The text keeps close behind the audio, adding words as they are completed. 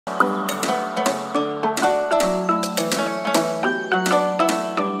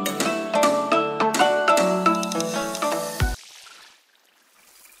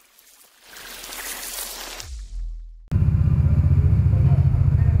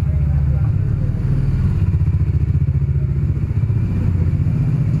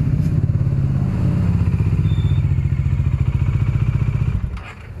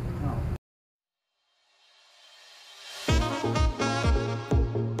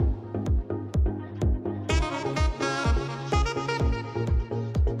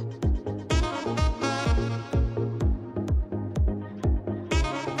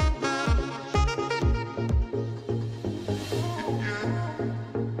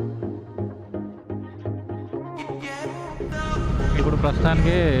ఇప్పుడు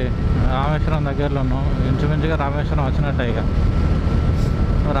ప్రస్తుతానికి రామేశ్వరం దగ్గరలో ఉన్నాం. ఇంచుమించుగా రామేశ్వరం వచ్చినట్టే. ఇక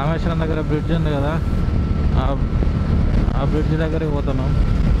రామేశ్వరం దగ్గర బ్రిడ్జ్ ఉంది కదా, ఆ బ్రిడ్జ్ దగ్గరికి పోతున్నాం.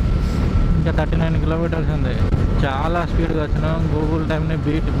 ఇంకా 39 కిలోమీటర్స్ ఉంది. చాలా స్పీడ్గా వచ్చినాం. గూగుల్ టైంని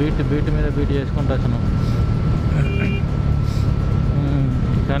బీట్ మీద బీట్ చేసుకుంటూ వచ్చినాం.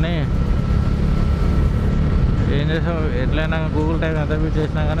 కానీ ఏం చేసాం, ఎట్లయినా గూగుల్ టైం ఎంత బీట్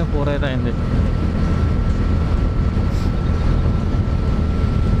చేసినా కానీ 4 అయితే అయింది.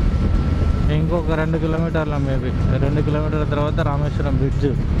 ఇంకొక 2 కిలోమీటర్ల మేబీ 2 కిలోమీటర్ల తర్వాత రామేశ్వరం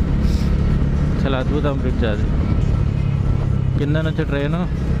బ్రిడ్జ్. చాలా అద్భుతం బ్రిడ్జ్ అది. కింద నుంచి ట్రైను,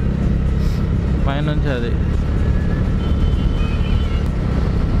 పైనుంచి అది.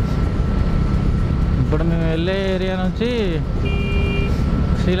 ఇప్పుడు మేము వెళ్ళే ఏరియా నుంచి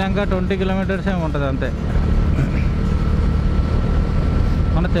శ్రీలంక 20 కిలోమీటర్స్ ఏమి ఉంటుంది అంతే.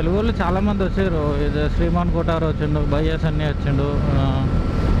 మన తెలుగు వాళ్ళు చాలామంది వచ్చారు. ఇది శ్రీమాన్ కోటారు వచ్చిండు, బయ్యాస్ అన్నీ వచ్చిండు.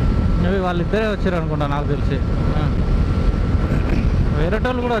 అవి వాళ్ళిద్దరే వచ్చారు అనుకుంటా నాకు తెలిసి. వేరే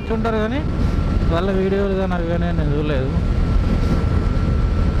వాళ్ళు కూడా వచ్చి ఉంటారు కానీ వాళ్ళ వీడియోలు కానీ అవి కానీ నేను చూడలేదు.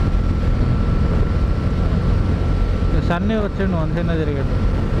 సన్నీ వచ్చిండు, మంచిగా తిరిగాడు.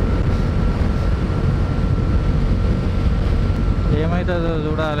 ఏమవుతుందో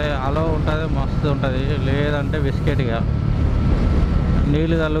చూడాలి. అలో ఉంటుంది, మస్తు ఉంటుంది. లేదంటే బిస్కెట్గా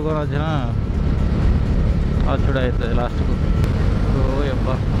నీళ్ళు చల్లుకొని వచ్చిన వచ్చుడు అవుతుంది లాస్ట్కు. ఓ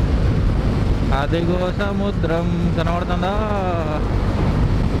అబ్బా, అదిగో సముద్రం కనబడుతుందా,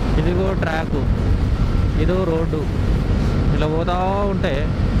 ఇదిగో ట్రాకు, ఇదో రోడ్డు. ఇలా పోతా ఉంటే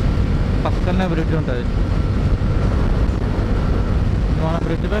పక్కనే బ్రిడ్జ్ ఉంటుంది. మనం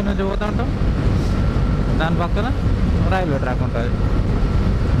బ్రిడ్జ్ పై నుంచి పోతూ ఉంటాం, దాని పక్కన రైల్వే ట్రాక్ ఉంటుంది.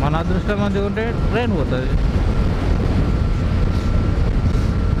 మన అదృష్టం మంచిగా ఉంటే ట్రైన్ పోతుంది.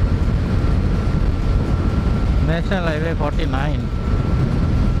 National highway 49.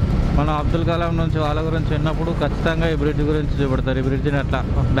 మనం అబ్దుల్ కలాం నుంచి వాళ్ళ గురించి విన్నప్పుడు ఖచ్చితంగా ఈ బ్రిడ్జ్ గురించి చూపెడతారు. ఈ బ్రిడ్జ్ని అట్లా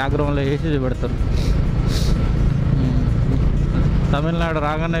బ్యాక్గ్రౌండ్లో వేసి చూపెడతారు. తమిళనాడు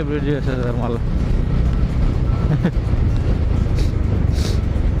రాగానే ఈ బ్రిడ్జ్ చేసేసారు మళ్ళీ.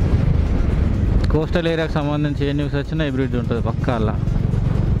 కోస్టల్ ఏరియాకి సంబంధించి ఏ న్యూస్ వచ్చినా ఈ బ్రిడ్జ్ ఉంటుంది పక్కా. అలా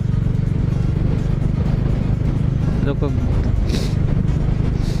ఇదొక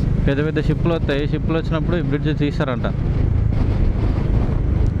పెద్ద పెద్ద షిప్లు వస్తాయి. షిప్లు వచ్చినప్పుడు ఈ బ్రిడ్జ్ తీస్తారంట.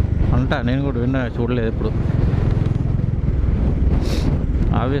 నేను కూడా విన్నా, చూడలేదు ఎప్పుడు.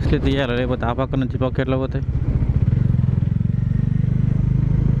 ఆబ్వియస్లీ తీయాలి, లేకపోతే ఆ పక్క నుంచి పక్క ఎట్లా పోతాయి.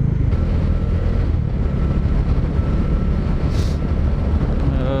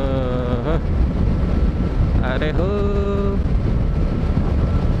 అరే హో,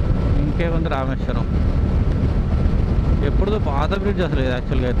 ఇంకేముంది రామేశ్వరం. ఎప్పుడుదో పాత బ్రిడ్జ్ అసలు ఇది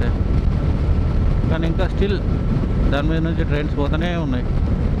యాక్చువల్గా అయితే. కానీ ఇంకా స్టిల్ దాని మీద నుంచి ట్రైన్స్ పోతూనే ఉన్నాయి.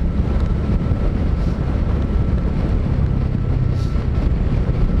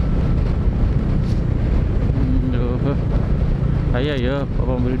 అయ్యయ్యో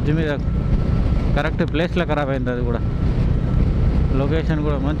పాపం, బ్రిడ్జ్ మీద కరెక్ట్ ప్లేస్లో ఖరాబ్ అయింది. అది కూడా లొకేషన్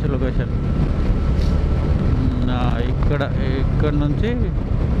కూడా మంచి లొకేషన్. ఇక్కడ నుంచి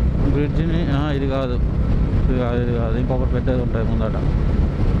బ్రిడ్జిని, ఇది కాదు ఇంకొకటి పెద్దది ఉంటుంది ముందట.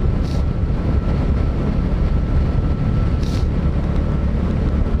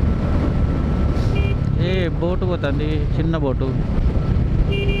 ఏ బోటు పోతుంది, చిన్న బోటు.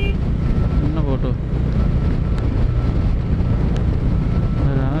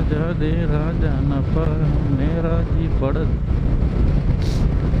 రాజా దే రాజా నప మేరాజీ పడదు.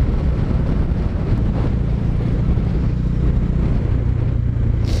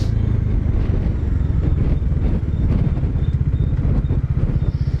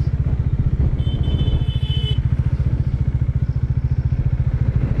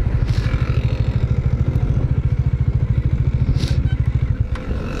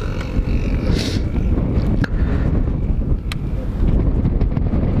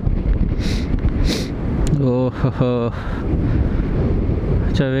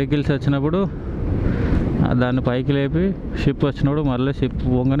 వెహికల్స్ వచ్చినప్పుడు దాన్ని పైకి లేపి, షిప్ వచ్చినప్పుడు మళ్ళీ షిప్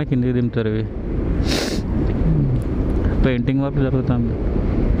పోగానే కిందికి దింపుతారు. ఇవి పెయింటింగ్ వర్క్ జరుగుతుంది.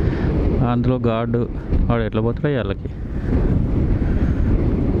 అందులో గార్డు వాడు ఎట్లా పోతాడు వాళ్ళకి.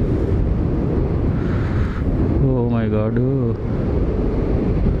 Oh my God.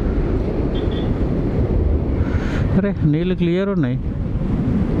 అరే నీళ్ళు క్లియర్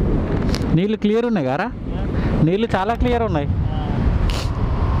ఉన్నాయి కారా, నీళ్ళు చాలా క్లియర్ ఉన్నాయి.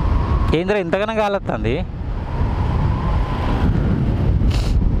 ఏంద్రా ఇంతగానో కాలొస్తుంది.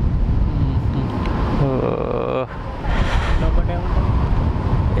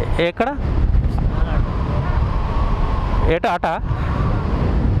 ఎక్కడ ఏటో ఆట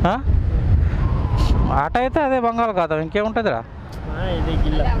ఆట అయితే అదే బంగాళాఖాతం ఇంకేముంటుందిరా ఇది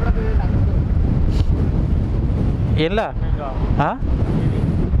గిల్ల ఇలా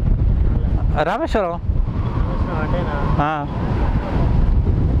రామేశ్వరం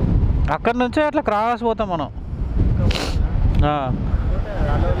అక్కడి నుంచే అట్లా క్రాస్ పోతాం మనం.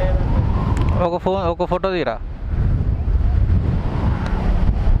 ఒక ఫోటో తీరా,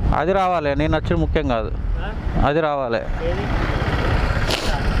 అది రావాలి. నేను వచ్చి ముఖ్యం కాదు, అది రావాలి.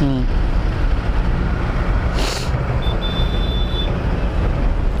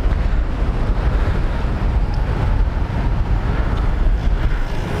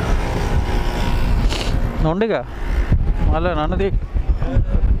 ఉండిగా మళ్ళీ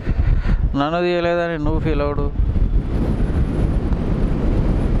నన్ను తీయలేదని నువ్వు ఫీల్ అవడు.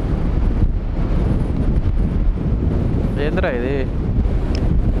 ఏందిరా ఇది?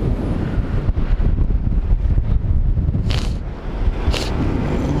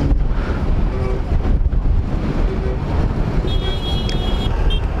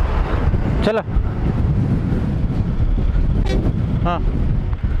 చలో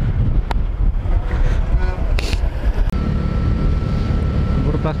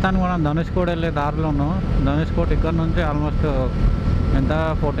ఇప్పుడు ప్రస్తుతానికి మనం ధనుష్కోడి వెళ్ళే దారిలో ఉన్నాం. ధనుష్కోడి ఇక్కడ నుంచి ఆల్మోస్ట్ ఎంత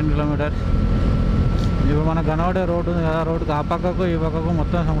 14 కిలోమీటర్స్. ఇప్పుడు మనకు కనబడే రోడ్డు ఉంది కదా, రోడ్డుకి ఆ పక్కకు ఈ పక్కకు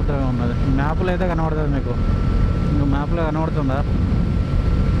మొత్తం సముద్రమే ఉన్నది. మ్యాప్లో అయితే కనబడుతుంది మీకు, మ్యాప్లో కనబడుతుందా?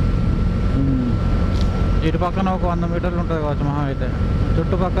 ఇటు పక్కన ఒక 100 మీటర్లు ఉంటుంది కావచ్చు మహా అయితే.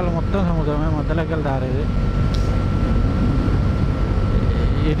 చుట్టుపక్కల మొత్తం సముద్రమే, మధ్యలోకి వెళ్ళి దారి ఇది.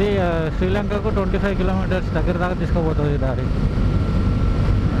 శ్రీలంకకు 25 కిలోమీటర్స్ దగ్గర దాకా తీసుకుపోతుంది ఈ దారి.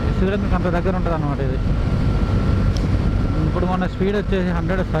 శ్రీలంకకు అంత దగ్గర ఉంటుంది అన్నమాట ఇది. ఇప్పుడు మన స్పీడ్ వచ్చేసి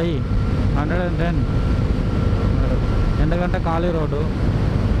 105, 110. ఎందుకంటే ఖాళీ రోడ్డు,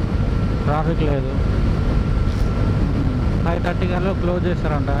 ట్రాఫిక్ లేదు. 5:30 కల్లా క్లోజ్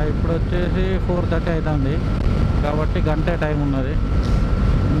చేస్తారంట. ఇప్పుడు వచ్చేసి 4:30 అవుతుంది కాబట్టి గంటే టైం ఉన్నది.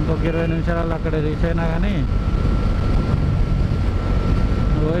 ఇంకొక 20 నిమిషాలలో అక్కడ రీచ్ అయినా కానీ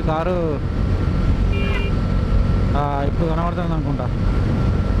పోయి కారు ఇప్పుడు కనబడుతుంది అనుకుంటా.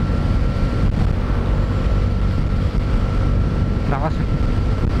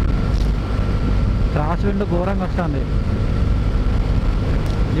 క్రాస్ విండ్ ఘోరంగా వస్తుంది.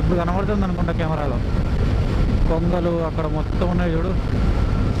 ఇప్పుడు కనబడుతుంది అనుకుంటా కెమెరాలో. కొంగలు అక్కడ మొత్తం ఉన్నాయి చూడు,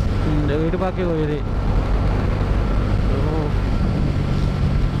 ఇటుపక్కి ఇది.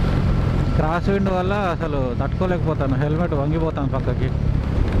 క్రాస్ విండ్ వల్ల అసలు తట్టుకోలేకపోతాను, హెల్మెట్ వంగిపోతాను పక్కకి.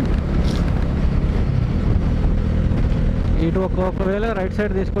 ఇటు ఒకవేళ రైట్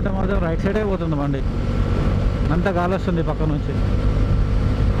సైడ్ తీసుకుంటే మాత్రం రైట్ సైడే పోతుంది బండి, అంత గాలి వస్తుంది పక్క నుంచి.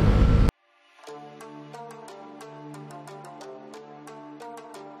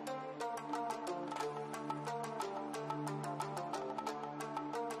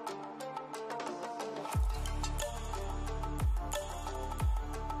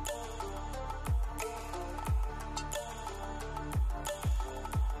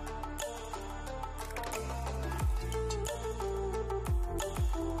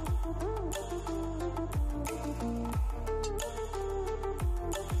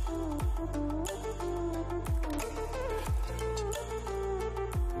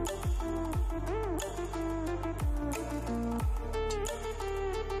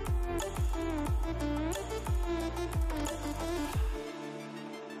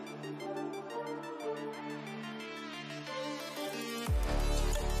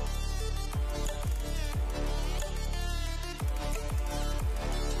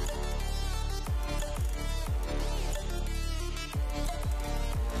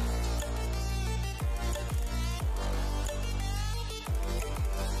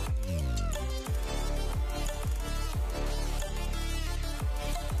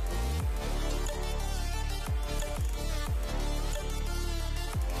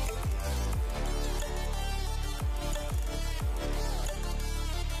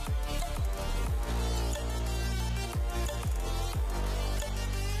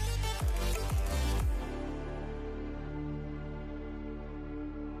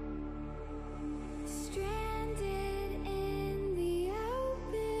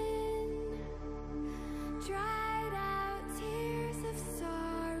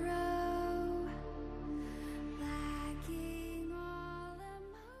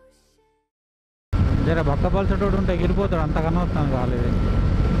 జర బక్క పలసటోడు ఉంటే ఎగిరిపోతాడు, అంతకన్నా వస్తాను కాలేదు.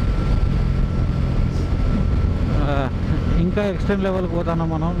 ఇంకా ఎక్స్ట్రీమ్ లెవెల్కి పోతున్నాం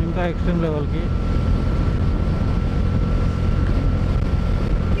మనం, ఇంకా ఎక్స్ట్రీమ్ లెవెల్కి.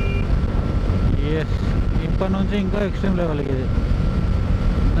 ఎస్, ఇప్పటి నుంచి ఇంకా ఎక్స్ట్రీమ్ లెవెల్కి ఇది.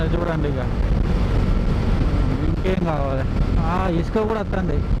 చూడండి, ఇక ఇంకేం కావాలి. ఇసుక కూడా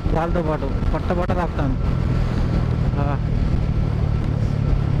వస్తుంది గాలితో పాటు, పట్ట తాకుతుంది.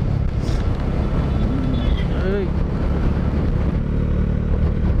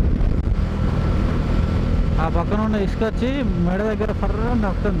 ఆ పక్కన ఉన్న ఇసుక వచ్చి మెడ దగ్గర ఫర్ర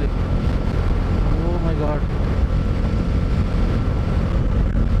నక్కుతుంది. Oh my God.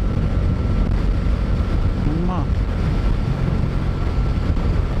 అమ్మా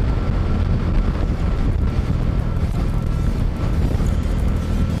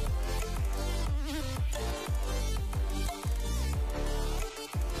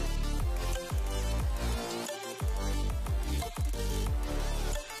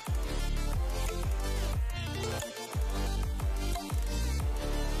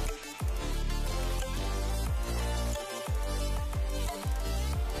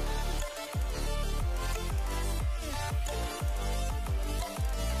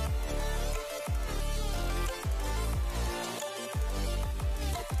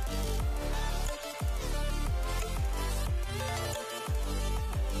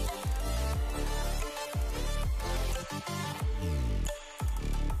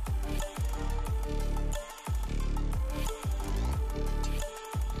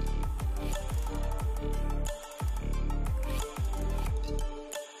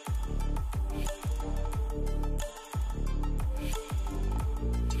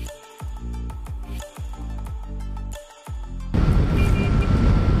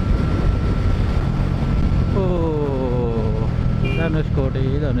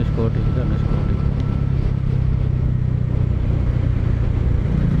ధనుష్కోటి.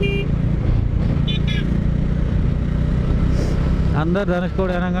 అందరు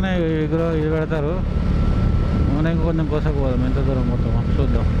ధనుష్కోడి అనగానే ఇది పెడతారు. మనం ఇంకా కొంచెం కోసకపోదాం. ఎంత దూరం పోతామో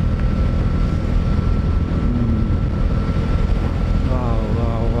చూద్దాం.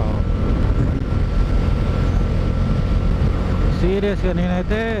 సీరియస్గా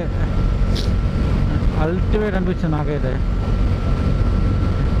నేనైతే అల్టిమేట్ అనిపించింది నాకైతే.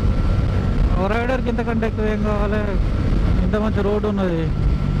 రైడర్కి ఇంతకంటే ఎక్కువ ఏం కావాలి? ఇంత మంచి రోడ్డు ఉన్నది,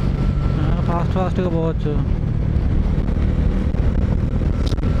 ఫాస్ట్గా పోవచ్చు,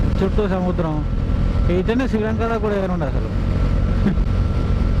 చుట్టూ సముద్రం. ఇతనే శ్రీలంకలో కూడా ఏముండదు అసలు.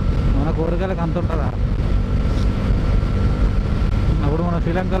 మన కోరికలకు అంత ఉంటుందా? అప్పుడు మన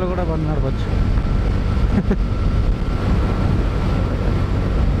శ్రీలంకలో కూడా బండి నడపచ్చు.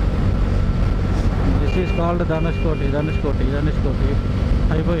 This is called Dhanushkodi.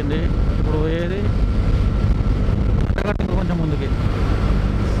 అయిపోయింది. ఇప్పుడు ఏది ఇంకా కొంచెం ముందుకి.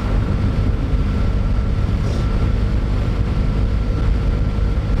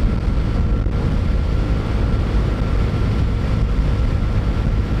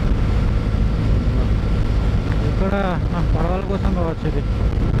 ఇక్కడ పడవల కోసం కావచ్చు ఇది.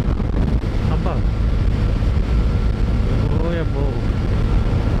 అబ్బా ఓయబ్బో,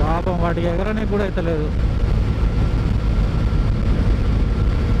 పాపం వాటికి ఎగరడానికి కూడా అవుతలేదు.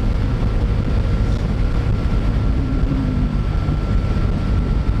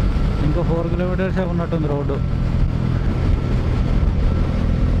 ఇంకా 4 కిలోమీటర్సే ఉన్నట్టుంది రోడ్డు.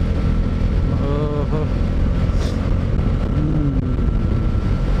 ఓహో,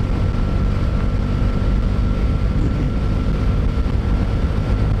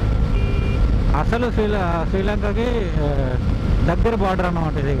 అసలు శ్రీలంకకి దగ్గర బార్డర్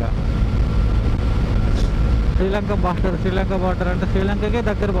అన్నమాట ఇది. ఇక శ్రీలంక బార్డర్ అంటే శ్రీలంకకే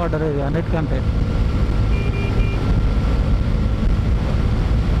దగ్గర బార్డర్ ఇది అన్నిటికంటే.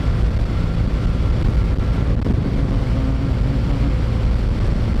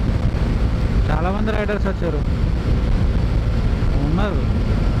 చాలామంది రైడర్స్ వచ్చారు, ఉన్నారు.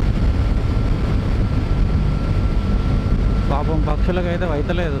 పాపం పక్షులకు అయితే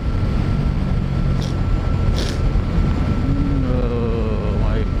వైతలేదు.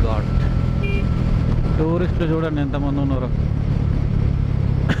 మై గాడ్, టూరిస్టులు చూడండి ఎంతమంది ఉన్నారు.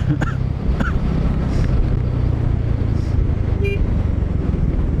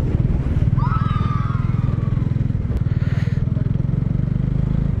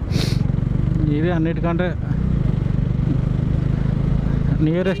 ఇది అన్నిటికంటే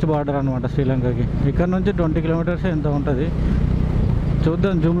నియరెస్ట్ బార్డర్ అనమాట శ్రీలంకకి. ఇక్కడ నుంచి 20 కిలోమీటర్స్ ఎంత ఉంటుంది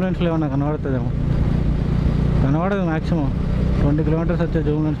చూద్దాం. జూమ్ లెన్స్లో ఏమన్నా కనబడుతుందేమో. కనబడదు మ్యాక్సిమం 20 కిలోమీటర్స్ వచ్చే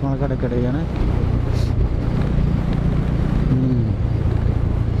జూమ్ లెన్స్ మనకాడ ఇక్కడ. కానీ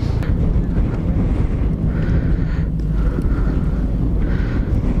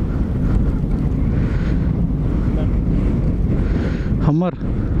హమ్మర్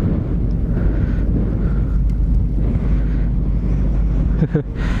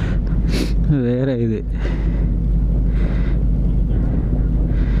వేరే ఇది.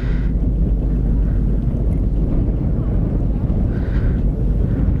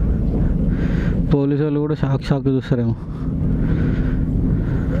 పోలీసు వాళ్ళు కూడా షాక్ చూస్తారేమో.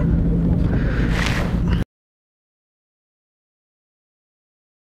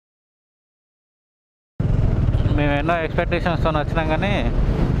 మేము ఎన్నో ఎక్స్పెక్టేషన్స్తో వచ్చినాం కానీ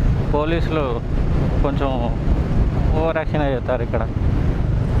పోలీసులు కొంచెం ఓవర్ యాక్షన్ చేస్తారు ఇక్కడ.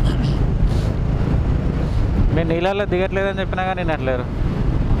 మేము నీళ్ళల్లో దిగట్లేదని చెప్పినా కానీ వినట్లేరు.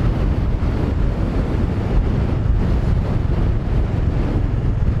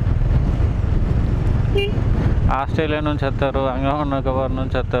 ఆస్ట్రేలియా నుంచి వస్తారు, అంగమన్నకవర్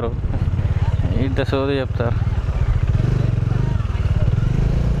నుంచి వస్తారు, ఇంత సోది చెప్తారు.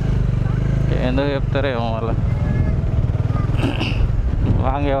 ఎందుకు చెప్తారేమో మళ్ళీ.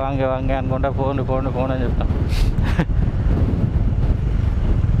 వాంగే వాంగే వాంగే అనుకుంటా పోండి పోండి పోండి అని చెప్తాం.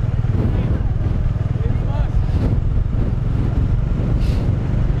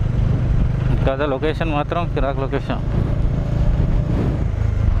 కదా లొకేషన్ మాత్రం కిరాక్ లొకేషన్.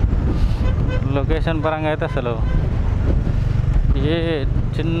 లొకేషన్ పరంగా అయితే అసలు ఏ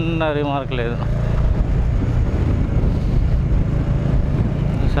చిన్న రిమార్క్ లేదు.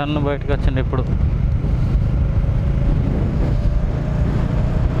 సన్ బయటకు వచ్చింది ఇప్పుడు.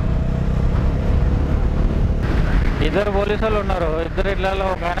 ఇద్దరు పోలీసు వాళ్ళు ఉన్నారు. ఇద్దరు ఇళ్ళలో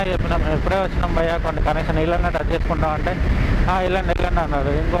ఒక ఆయన చెప్పినాం ఎప్పుడే వచ్చినాం భయ్యా కొన్ని కనీసం నీళ్ళన్నా టచ్ చేసుకుంటాం అంటే వెళ్ళండి వెళ్ళండి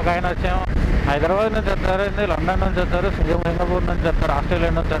అన్నారు. ఇంకొక ఆయన వచ్చేమో హైదరాబాద్ నుంచి వస్తారు, లండన్ నుంచి వస్తారు, సింగపూర్ నుంచి వస్తారు,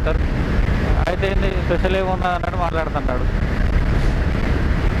 ఆస్ట్రేలియా నుంచి వస్తారు, అయితే ఏంది స్పెషల్ ఏమున్నది అన్నట్టు మాట్లాడుతుంటాడు.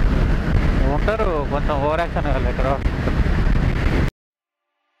 ఉంటారు కొంచెం ఓవర్ యాక్షన్ వాళ్ళు ఎక్కడో.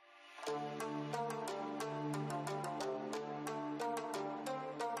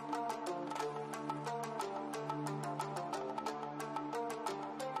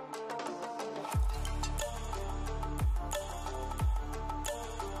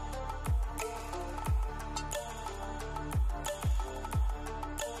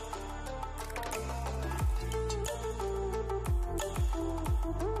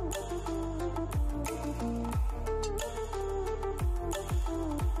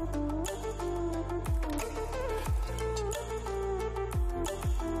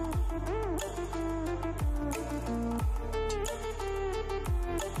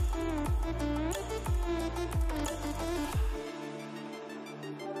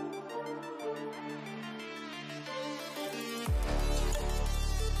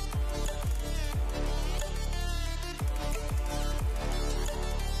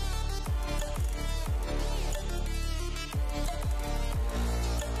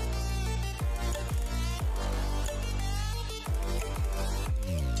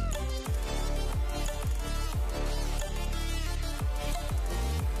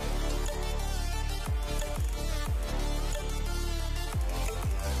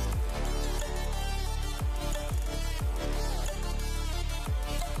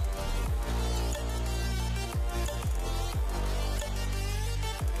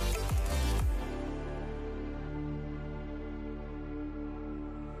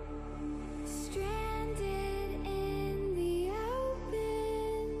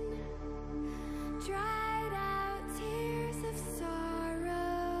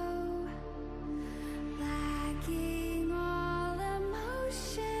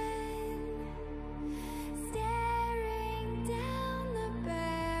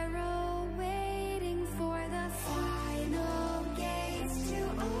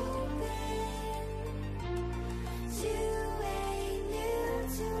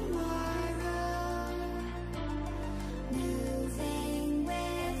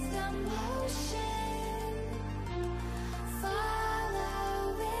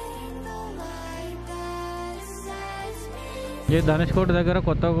 ఈ ధనుష్కోటి దగ్గర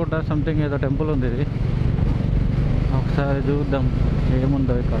కొత్తకోట సంథింగ్ ఏదో టెంపుల్ ఉంది. ఇది ఒకసారి చూద్దాం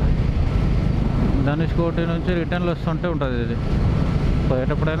ఏముందో ఇక్కడ. ధనుష్కోటి నుంచి రిటర్న్లో వస్తుంటే ఉంటుంది. ఇది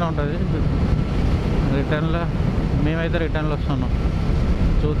పోయేటప్పుడైనా ఉంటుంది, రిటర్న్లో మేమైతే రిటర్న్లో వస్తున్నాం.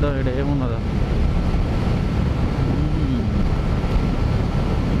 చూద్దాం ఇక్కడ ఏమున్నదో.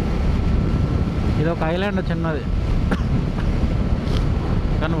 ఇది ఒక ఐలాండ్ చిన్నది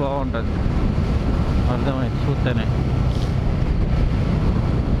కానీ బాగుంటుంది, అర్థమైంది చూస్తేనే.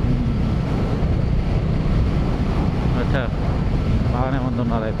 అచ్చా బాగానే మంది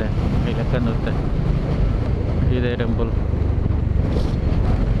ఉన్నారు అయితే ఈ లెక్కన చూస్తే. ఇదే టెంపుల్.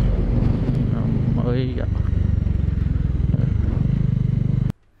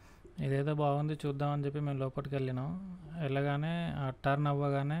 ఇదేదో బాగుంది చూద్దామని చెప్పి మేము లోపలికి వెళ్ళినాం. వెళ్ళగానే టర్న్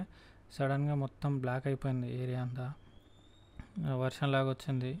అవ్వగానే సడన్గా మొత్తం బ్లాక్ అయిపోయింది ఏరియా అంతా. వర్షంలాగా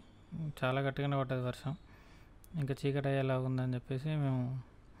వచ్చింది, చాలా గట్టిగానే పడ్డది వర్షం. ఇంకా చీకటి అయ్యేలాగా ఉందని చెప్పేసి మేము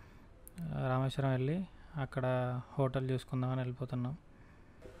రామేశ్వరం వెళ్ళి అక్కడ హోటల్ చూసుకుందామని వెళ్ళిపోతున్నాం.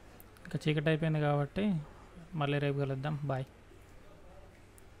 ఇంకా చీకటి అయిపోయింది కాబట్టి మళ్ళీ రేపు కలుద్దాం. Bye.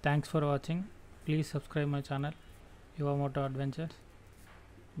 Thanks for watching. Please subscribe my channel your Moto adventures.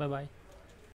 Bye bye.